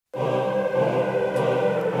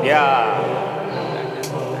Yeah.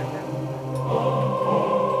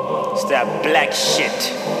 It's that black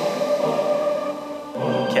shit.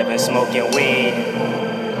 Kevin smoking weed.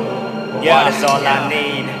 Yeah, that's all I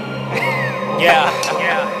need. Yeah.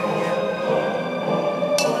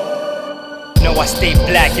 Know I stay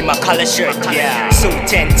black in my collar shirt. Yeah.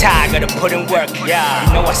 Suit and tie, gotta put in work. Yeah.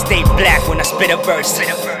 Know I stay black when I spit a verse.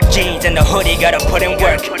 Jeans and the hoodie, gotta put in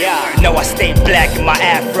work. Yeah. Know I stay black in my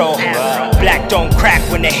afro. Black don't crack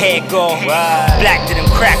when the hair go. Black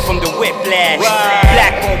didn't crack from the whiplash.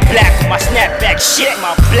 Black on black with my snapback shit.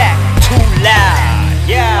 My black too loud.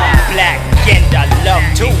 Yeah. I'm black and I love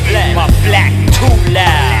too black. My black too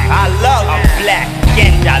loud. I love I'm black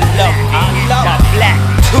and I love it. My black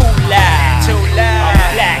too loud. I'm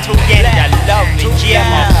black and I love it. Yeah,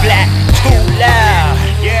 I'm black too loud.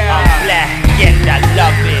 I'm black and I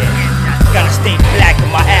love it. Gonna stay black in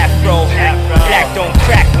my afro. Black don't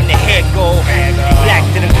crack when the hair go. Black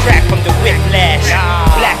didn't crack from the whiplash.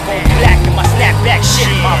 Black on black in my snapback shit.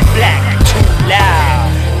 My black too loud.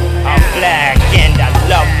 I'm black and I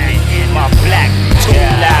love it. My black too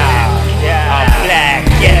loud. I'm black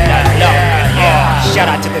and I love it. Shout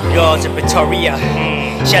out to the girls in Pretoria.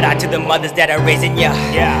 Shout out to the mothers that are raising ya.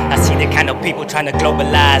 I see the kind of people trying to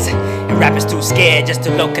globalize, and rappers too scared just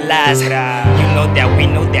to localize. You know that we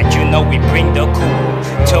know that you know we bring the cool.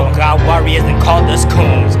 Took our warriors and called us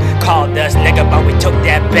coons. Called us nigga, but we took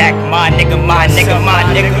that back. My nigga, my nigga, my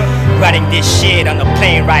nigga. Riding this shit on a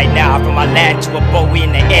plane right now. From our land to a boat, we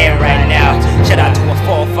in the air right now. Shout out to our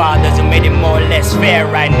forefathers who made it more or less fair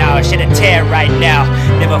right now. Shit a tear right now.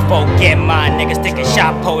 Never forget my niggas. Take a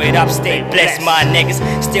shot, pull it up, stay blessed, my niggas.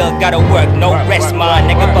 Still gotta work, no rest, my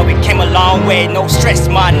nigga. But we came a long way, no stress,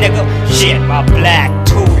 my nigga. Shit, my black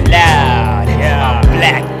too loud. I'm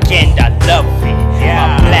black and I love it.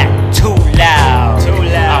 My black too loud.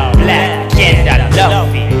 I'm black and I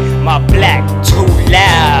love it. My black too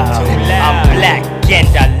loud. I'm black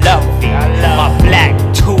and I love it. My black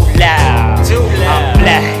too loud. I'm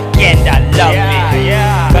black and I love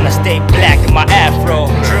it. Gonna stay black in my afro.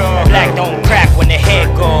 Black don't crack when the hair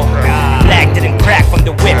go. Black didn't crack from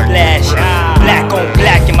the whiplash. Black on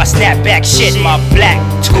black in my snapback shit. My black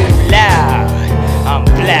too loud. I'm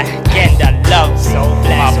black and I love it.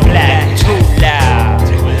 My black too loud.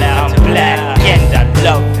 I'm black and I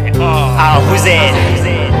love it. Who's it?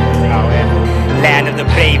 Land of the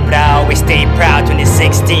brave, bro. We stay proud.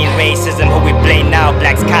 2016 racism, who we blame now?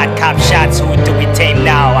 Blacks caught, cop shots. Who do we tame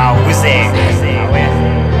now? Who's it?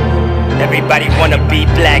 Everybody wanna be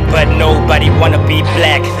black, but nobody wanna be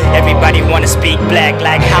black. Everybody wanna speak black,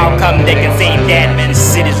 like how come they can say that? Man, this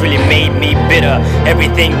city's really made me bitter.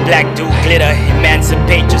 Everything black do glitter.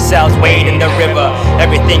 Emancipate yourselves, wade in the river.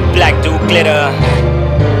 Everything black do glitter.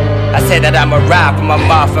 I said that I'ma ride for my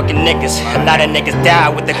motherfucking niggas. A lot of niggas die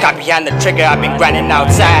with the cock behind the trigger. I've been grinding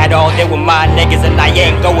outside all day with my niggas, and I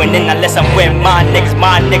ain't going in unless I'm with my niggas.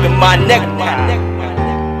 My nigga, my nigga.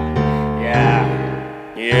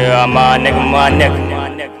 Yeah, my nigga, my nigga.